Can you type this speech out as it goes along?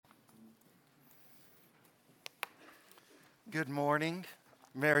Good morning.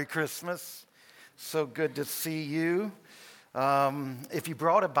 Merry Christmas. So good to see you. If you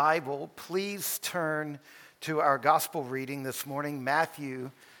brought a Bible, please turn to our gospel reading this morning,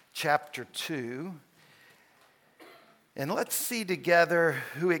 Matthew chapter 2. And let's see together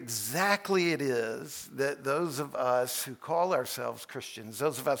who exactly it is that those of us who call ourselves Christians,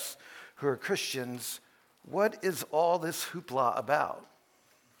 those of us who are Christians, what is all this hoopla about?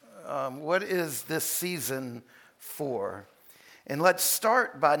 What is this season for? And let's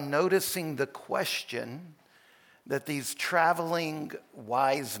start by noticing the question that these traveling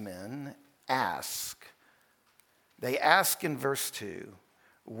wise men ask. They ask in verse 2,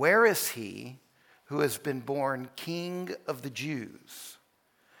 "Where is he who has been born King of the Jews?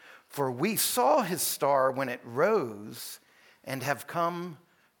 For we saw his star when it rose and have come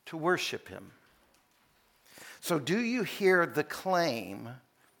to worship him." So do you hear the claim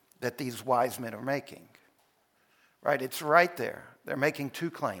that these wise men are making? Right, it's right there. They're making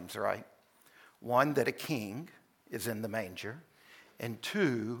two claims, right? One, that a king is in the manger, and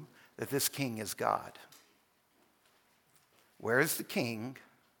two, that this king is God. Where is the king?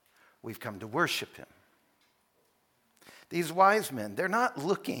 We've come to worship him. These wise men, they're not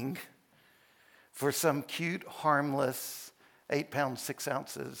looking for some cute, harmless, 8 pounds, 6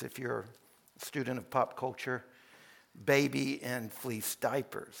 ounces, if you're a student of pop culture, baby in fleece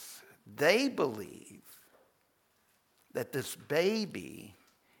diapers. They believe that this baby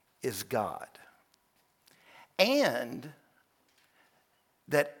is God, and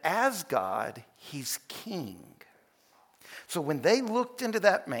that as God, he's king. So when they looked into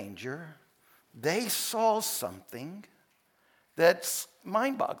that manger, they saw something that's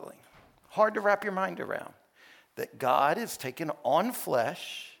mind-boggling, hard to wrap your mind around, that God has taken on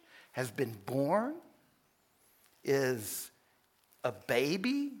flesh, has been born, is a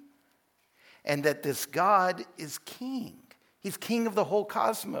baby, and that this God is king. He's king of the whole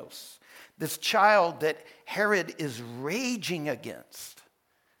cosmos. This child that Herod is raging against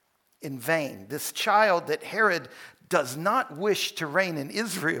in vain, this child that Herod does not wish to reign in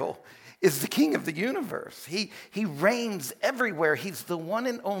Israel, is the king of the universe. He reigns everywhere. He's the one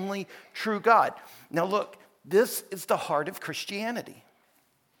and only true God. Now look, this is the heart of Christianity.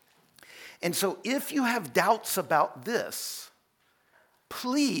 And so if you have doubts about this,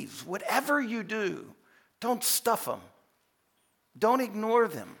 please, whatever you do, don't stuff them. Don't ignore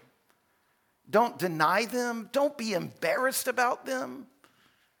them. Don't deny them. Don't be embarrassed about them.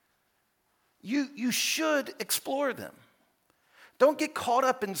 You should explore them. Don't get caught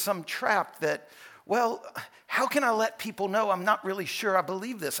up in some trap that, well, how can I let people know I'm not really sure I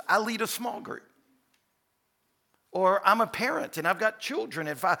believe this? I lead a small group. Or I'm a parent and I've got children.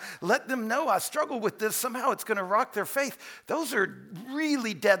 If I let them know I struggle with this, somehow it's going to rock their faith. Those are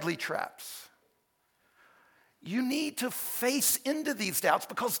really deadly traps. You need to face into these doubts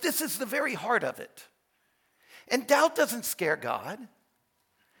because this is the very heart of it. And doubt doesn't scare God.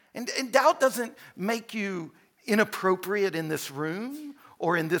 And doubt doesn't make you inappropriate in this room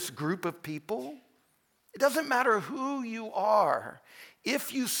or in this group of people. It doesn't matter who you are.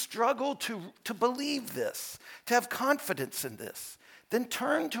 If you struggle to believe this, to have confidence in this, then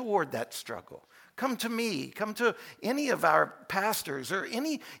turn toward that struggle. Come to me, come to any of our pastors or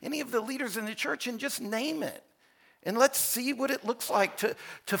any of the leaders in the church and just name it. And let's see what it looks like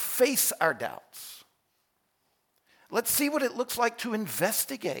to face our doubts. Let's see what it looks like to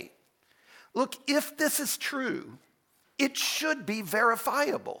investigate. Look, if this is true, it should be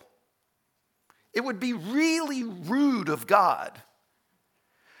verifiable. It would be really rude of God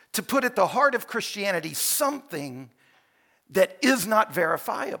to put at the heart of Christianity something that is not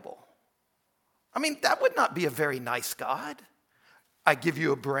verifiable. I mean, that would not be a very nice God. I give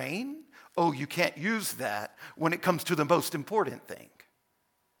you a brain. Oh, you can't use that when it comes to the most important thing.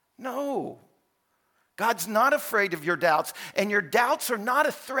 No. God's not afraid of your doubts, and your doubts are not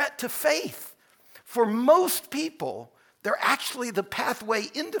a threat to faith. For most people, they're actually the pathway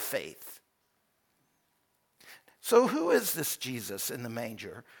into faith. So who is this Jesus in the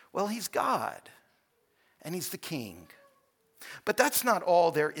manger? Well, he's God, and he's the king. But that's not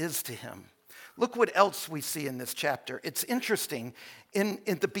all there is to him. Look what else we see in this chapter. It's interesting. In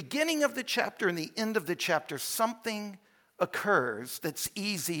the beginning of the chapter and the end of the chapter, something occurs that's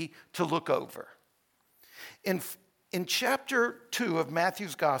easy to look over. In chapter 2 of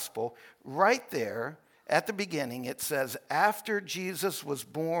Matthew's gospel, right there at the beginning, it says, after Jesus was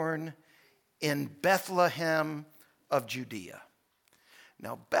born in Bethlehem of Judea.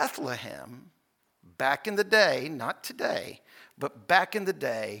 Now, Bethlehem, back in the day, not today, but back in the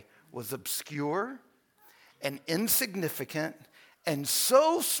day, was obscure and insignificant and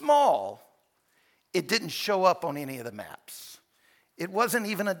so small it didn't show up on any of the maps. It wasn't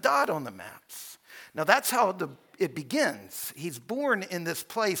even a dot on the maps. Now that's how it begins. He's born in this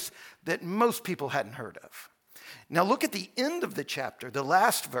place that most people hadn't heard of. Now look at the end of the chapter, the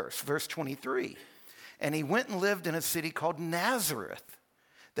last verse, verse 23. And he went and lived in a city called Nazareth,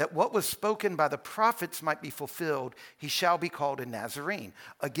 that what was spoken by the prophets might be fulfilled. He shall be called a Nazarene.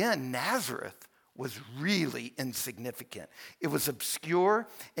 Again, Nazareth was really insignificant. It was obscure.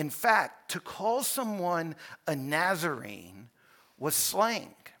 In fact, to call someone a Nazarene was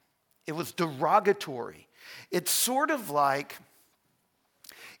slang. It was derogatory. It's sort of like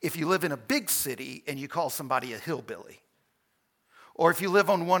if you live in a big city and you call somebody a hillbilly, or if you live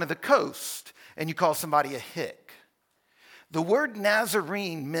on one of the coasts and you call somebody a hick. The word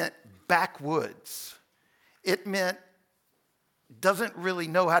Nazarene meant backwoods. It meant doesn't really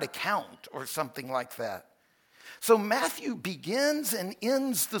know how to count or something like that. So Matthew begins and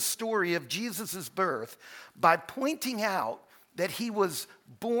ends the story of Jesus' birth by pointing out that he was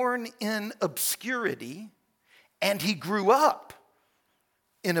born in obscurity and he grew up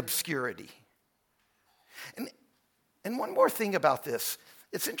in obscurity. And one more thing about this.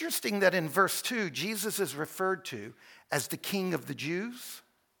 It's interesting that in verse 2, Jesus is referred to as the King of the Jews.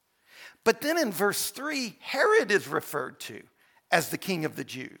 But then in verse 3, Herod is referred to as the King of the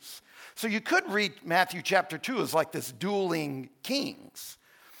Jews. So you could read Matthew chapter 2 as like this dueling kings.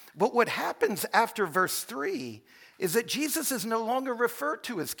 But what happens after verse 3 is that Jesus is no longer referred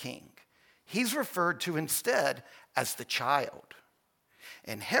to as king. He's referred to instead as the child.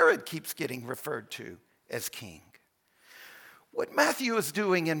 And Herod keeps getting referred to as king. What Matthew is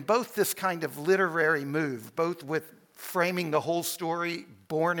doing in both this kind of literary move, both with framing the whole story,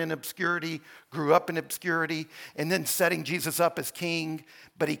 born in obscurity, grew up in obscurity, and then setting Jesus up as king,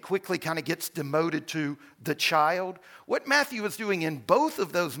 but he quickly kind of gets demoted to the child. What Matthew is doing in both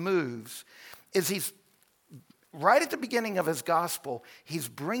of those moves is he's, right at the beginning of his gospel, he's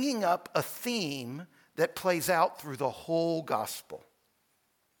bringing up a theme that plays out through the whole gospel.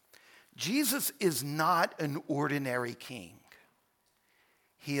 Jesus is not an ordinary king.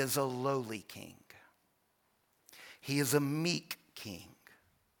 He is a lowly king. He is a meek king.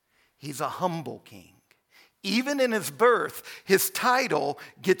 He's a humble king. Even in his birth, his title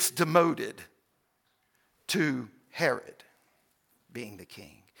gets demoted to Herod being the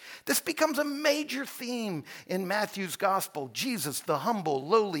king. This becomes a major theme in Matthew's gospel. Jesus, the humble,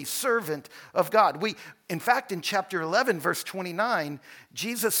 lowly servant of God. In fact, in chapter 11, verse 29,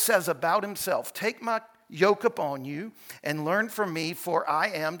 Jesus says about himself, "Take my yoke upon you and learn from me, for I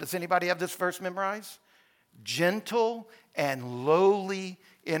am," does anybody have this verse memorized? "Gentle and lowly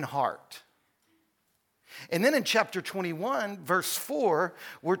in heart." And then in chapter 21, verse 4,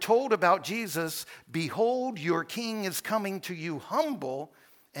 we're told about Jesus, "Behold, your king is coming to you humble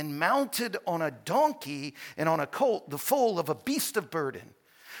and mounted on a donkey and on a colt, the foal of a beast of burden."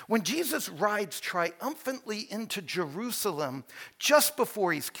 When Jesus rides triumphantly into Jerusalem just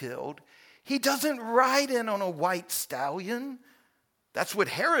before he's killed, he doesn't ride in on a white stallion. That's what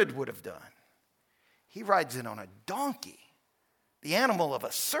Herod would have done. He rides in on a donkey, the animal of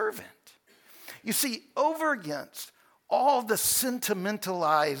a servant. You see, over against all the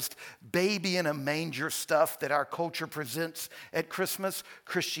sentimentalized baby in a manger stuff that our culture presents at Christmas,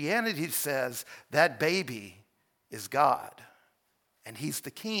 Christianity says that baby is God, and he's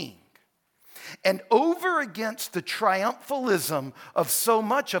the king. And over against the triumphalism of so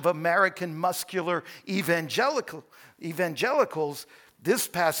much of American muscular evangelicals, this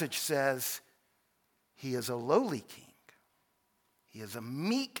passage says he is a lowly king. He is a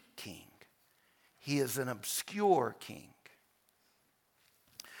meek king. He is an obscure king.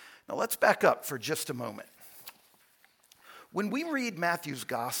 Now let's back up for just a moment. When we read Matthew's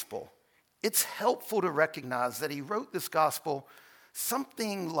gospel, it's helpful to recognize that he wrote this gospel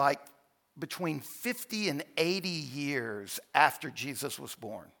something like between 50 and 80 years after Jesus was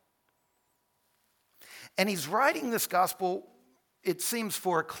born. And he's writing this gospel, it seems,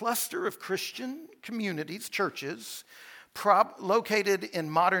 for a cluster of Christian communities, churches, located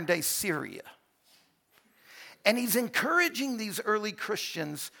in modern-day Syria. And he's encouraging these early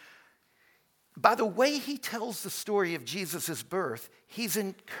Christians, by the way he tells the story of Jesus' birth, he's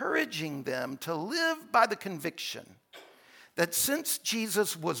encouraging them to live by the conviction that since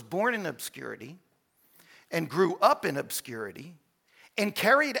Jesus was born in obscurity and grew up in obscurity and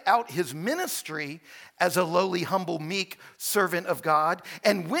carried out his ministry as a lowly, humble, meek servant of God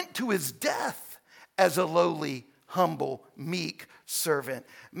and went to his death as a lowly, humble, meek servant,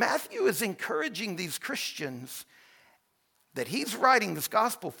 Matthew is encouraging these Christians that he's writing this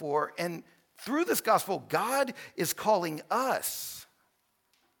gospel for, and through this gospel, God is calling us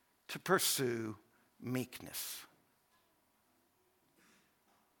to pursue meekness.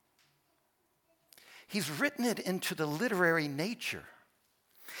 He's written it into the literary nature.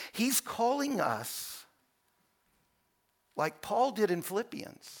 He's calling us, like Paul did in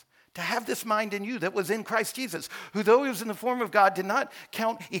Philippians, to have this mind in you that was in Christ Jesus, who though he was in the form of God, did not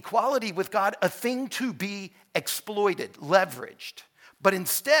count equality with God a thing to be exploited, leveraged. But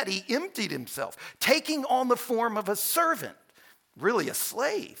instead, he emptied himself, taking on the form of a servant, really a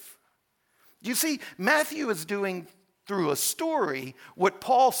slave. You see, Matthew is doing through a story what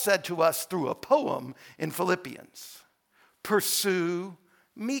Paul said to us through a poem in Philippians. Pursue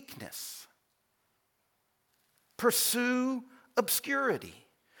meekness. Pursue obscurity.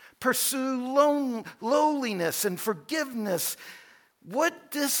 Pursue lowliness and forgiveness. Would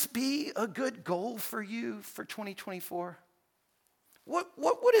this be a good goal for you for 2024? What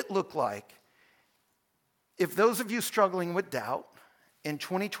would it look like if those of you struggling with doubt in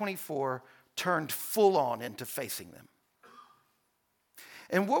 2024 turned full on into facing them?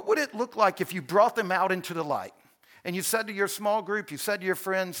 And what would it look like if you brought them out into the light and you said to your small group, you said to your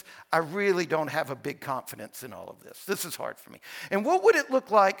friends, I really don't have a big confidence in all of this. This is hard for me. And what would it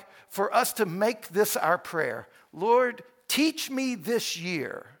look like for us to make this our prayer? Lord, teach me this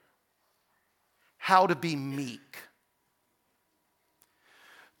year how to be meek.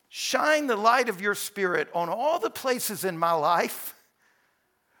 Shine the light of your Spirit on all the places in my life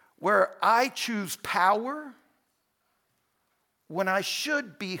where I choose power when I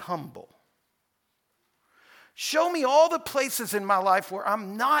should be humble. Show me all the places in my life where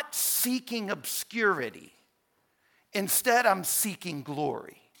I'm not seeking obscurity. Instead, I'm seeking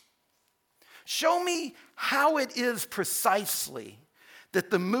glory. Show me how it is precisely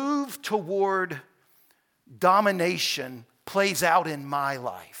that the move toward domination plays out in my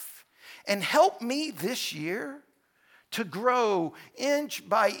life. And help me this year to grow inch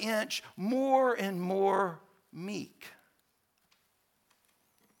by inch more and more meek.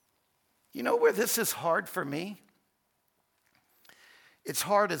 You know where this is hard for me? It's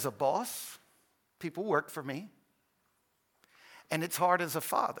hard as a boss. People work for me. And it's hard as a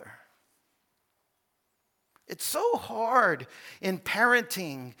father. It's so hard in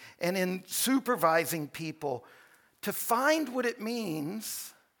parenting and in supervising people to find what it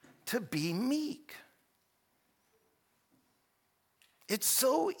means to be meek. It's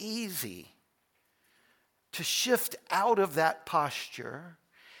so easy to shift out of that posture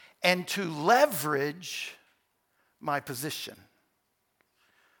and to leverage my position.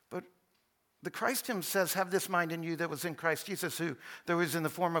 But the Christ hymn says, have this mind in you that was in Christ Jesus, who, though he was in the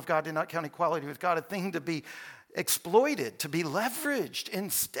form of God, did not count equality with God a thing to be exploited, to be leveraged.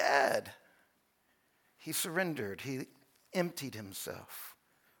 Instead, he surrendered. He emptied himself.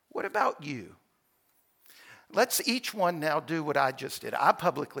 What about you? Let's each one now do what I just did. I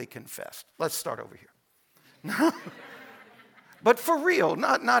publicly confessed. Let's start over here. But for real,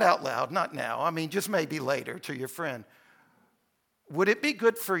 not out loud, not now. I mean, just maybe later to your friend. Would it be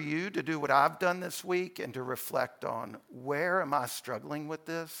good for you to do what I've done this week and to reflect on where am I struggling with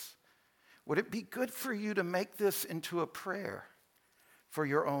this? Would it be good for you to make this into a prayer for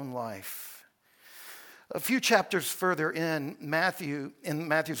your own life? A few chapters further in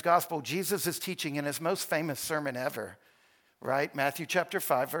Matthew's gospel, Jesus is teaching in his most famous sermon ever, right? Matthew chapter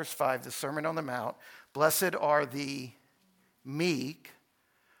 5, verse 5, the Sermon on the Mount. Blessed are the meek,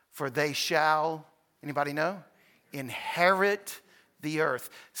 for they shall, anybody know? Inherit the earth.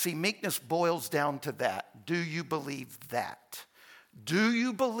 See, meekness boils down to that. Do you believe that? Do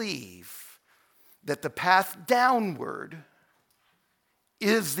you believe that the path downward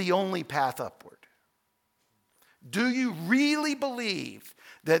is the only path upward? Do you really believe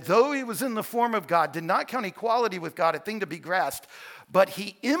that though he was in the form of God, did not count equality with God a thing to be grasped, but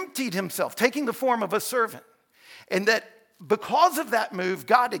he emptied himself, taking the form of a servant, and that because of that move,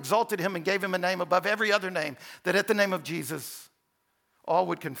 God exalted him and gave him a name above every other name, that at the name of Jesus, all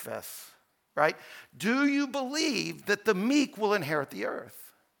would confess, right? Do you believe that the meek will inherit the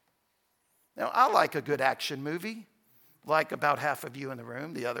earth? Now, I like a good action movie, like about half of you in the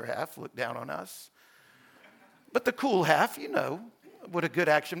room. The other half look down on us. But the cool half, you know, what a good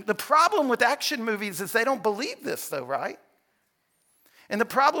action. The problem with action movies is they don't believe this, though, right? And the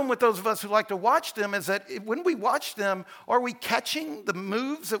problem with those of us who like to watch them is that when we watch them, are we catching the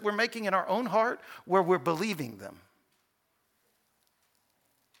moves that we're making in our own heart where we're believing them?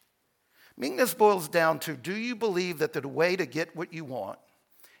 Meekness boils down to, do you believe that the way to get what you want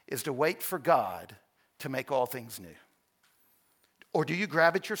is to wait for God to make all things new? Or do you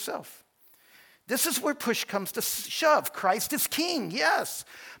grab it yourself? This is where push comes to shove. Christ is king, yes,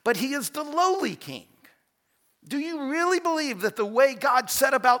 but he is the lowly king. Do you really believe that the way God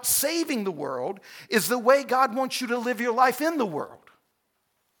set about saving the world is the way God wants you to live your life in the world?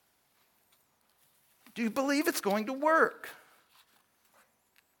 Do you believe it's going to work?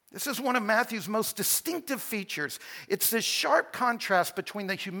 This is one of Matthew's most distinctive features. It's this sharp contrast between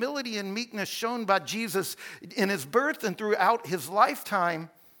the humility and meekness shown by Jesus in his birth and throughout his lifetime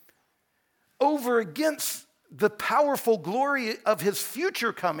over against the powerful glory of his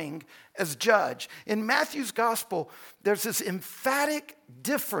future coming as judge. In Matthew's gospel, there's this emphatic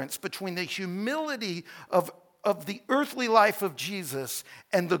difference between the humility of the earthly life of Jesus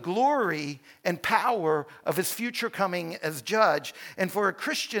and the glory and power of his future coming as judge. And for a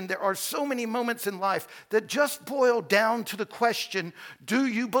Christian, there are so many moments in life that just boil down to the question, do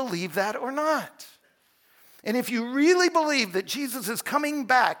you believe that or not? And if you really believe that Jesus is coming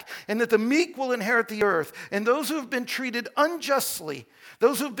back and that the meek will inherit the earth, and those who have been treated unjustly,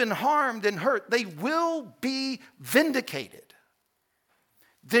 those who have been harmed and hurt, they will be vindicated,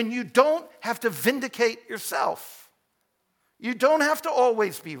 then you don't have to vindicate yourself. You don't have to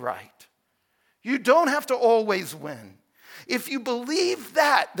always be right. You don't have to always win. If you believe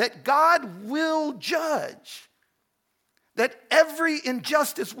that God will judge, that every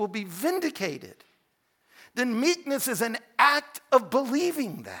injustice will be vindicated, then meekness is an act of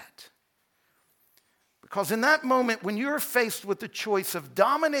believing that. Because in that moment, when you're faced with the choice of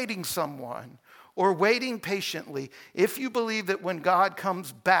dominating someone or waiting patiently, if you believe that when God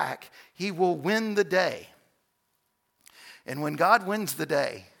comes back, he will win the day. And when God wins the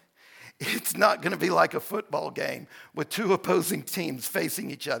day, it's not going to be like a football game with two opposing teams facing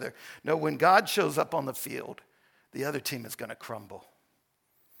each other. No, when God shows up on the field, the other team is going to crumble.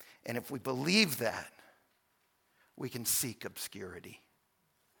 And if we believe that, we can seek obscurity.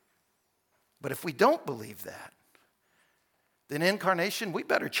 But if we don't believe that, then incarnation, we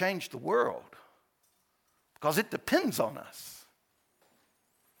better change the world because it depends on us.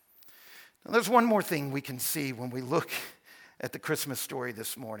 Now, there's one more thing we can see when we look at the Christmas story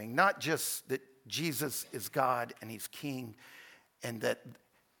this morning. Not just that Jesus is God and he's king and that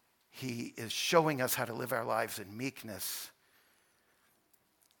he is showing us how to live our lives in meekness.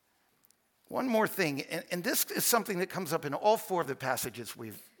 One more thing, and this is something that comes up in all four of the passages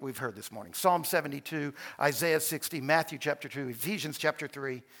we've heard this morning. Psalm 72, Isaiah 60, Matthew chapter 2, Ephesians chapter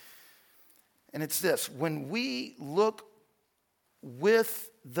 3. And it's this: when we look with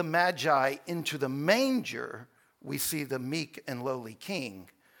the Magi into the manger, we see the meek and lowly king.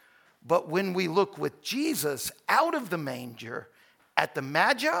 But when we look with Jesus out of the manger at the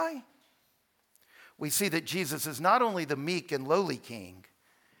Magi, we see that Jesus is not only the meek and lowly king,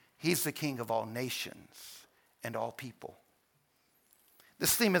 he's the king of all nations and all people.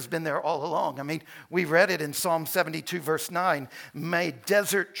 This theme has been there all along. I mean, we read it in Psalm 72, verse 9. May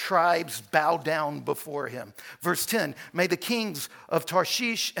desert tribes bow down before him. Verse 10, may the kings of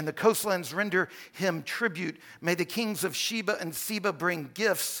Tarshish and the coastlands render him tribute. May the kings of Sheba and Seba bring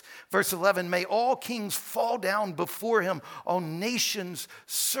gifts. Verse 11, may all kings fall down before him. All nations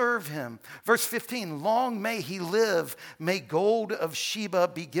serve him. Verse 15, long may he live. May gold of Sheba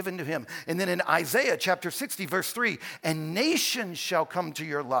be given to him. And then in Isaiah chapter 60, verse 3, and nations shall come to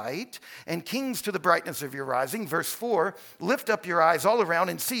your light, and kings to the brightness of your rising. Verse 4, lift up your eyes all around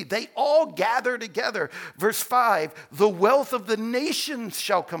and see, they all gather together. Verse 5, the wealth of the nations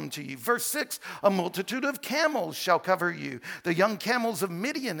shall come to you. Verse 6, a multitude of camels shall cover you. The young camels of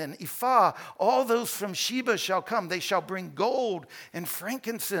Midian and Ephah, all those from Sheba shall come. They shall bring gold and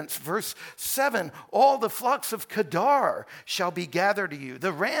frankincense. Verse 7, all the flocks of Kedar shall be gathered to you.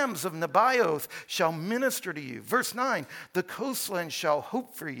 The rams of Nebaioth shall minister to you. Verse 9, the coastland shall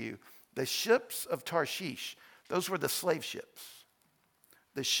hope for you. The ships of Tarshish, those were the slave ships.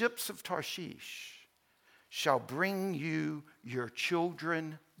 The ships of Tarshish shall bring you your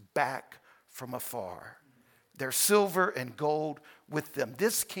children back from afar. Their silver and gold with them.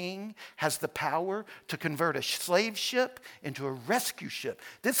 This king has the power to convert a slave ship into a rescue ship.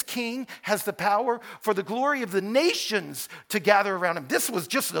 This king has the power for the glory of the nations to gather around him. This was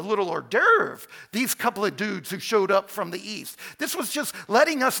just a little hors d'oeuvre, these couple of dudes who showed up from the east. This was just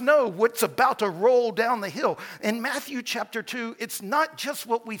letting us know what's about to roll down the hill. In Matthew chapter 2, it's not just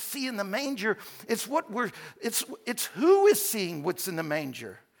what we see in the manger, it's who is seeing what's in the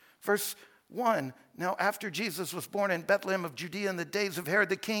manger. Verse 1, now after Jesus was born in Bethlehem of Judea in the days of Herod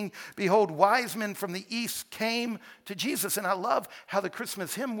the king, behold, wise men from the east came to Jesus. And I love how the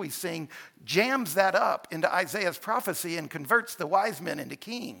Christmas hymn we sing jams that up into Isaiah's prophecy and converts the wise men into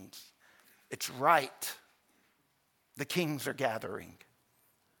kings. It's right. The kings are gathering.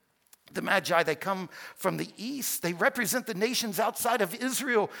 The Magi, they come from the east. They represent the nations outside of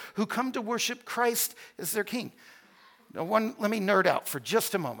Israel who come to worship Christ as their king. Now, let me nerd out for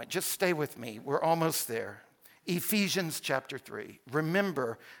just a moment. Just stay with me. We're almost there. Ephesians chapter 3.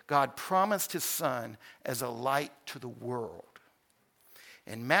 Remember, God promised his son as a light to the world.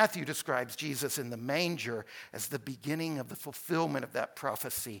 And Matthew describes Jesus in the manger as the beginning of the fulfillment of that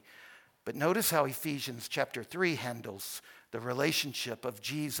prophecy. But notice how Ephesians chapter 3 handles the relationship of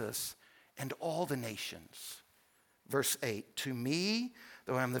Jesus and all the nations. Verse 8, to me,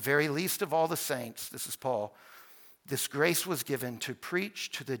 though I am the very least of all the saints, this is Paul, this grace was given to preach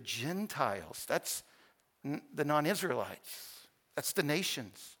to the Gentiles. That's the non-Israelites. That's the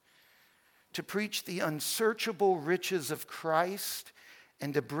nations. To preach the unsearchable riches of Christ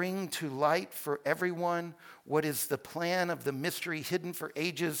and to bring to light for everyone what is the plan of the mystery hidden for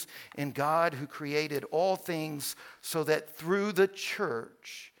ages in God who created all things, so that through the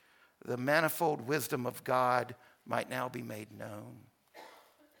church, the manifold wisdom of God might now be made known.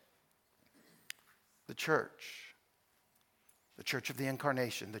 The church of the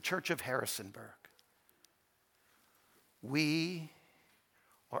Incarnation, the church of Harrisonburg. We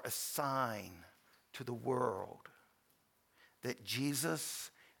are a sign to the world that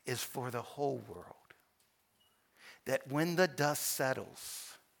Jesus is for the whole world. That when the dust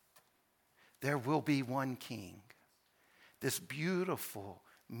settles, there will be one king. This beautiful,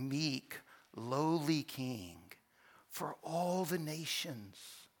 meek, lowly king for all the nations.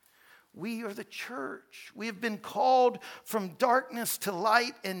 We are the church. We have been called from darkness to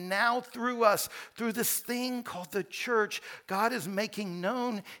light, and now through us, through this thing called the church, God is making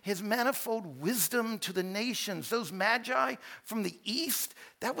known his manifold wisdom to the nations. Those magi from the east,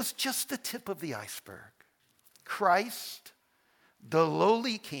 that was just the tip of the iceberg. Christ, the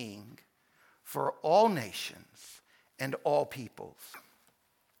lowly king for all nations and all peoples.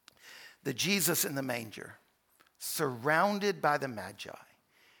 The Jesus in the manger, surrounded by the magi.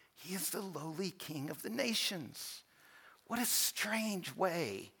 He is the lowly king of the nations. What a strange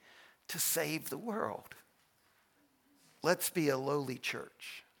way to save the world. Let's be a lowly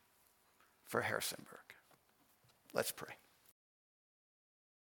church for Harrisonburg. Let's pray.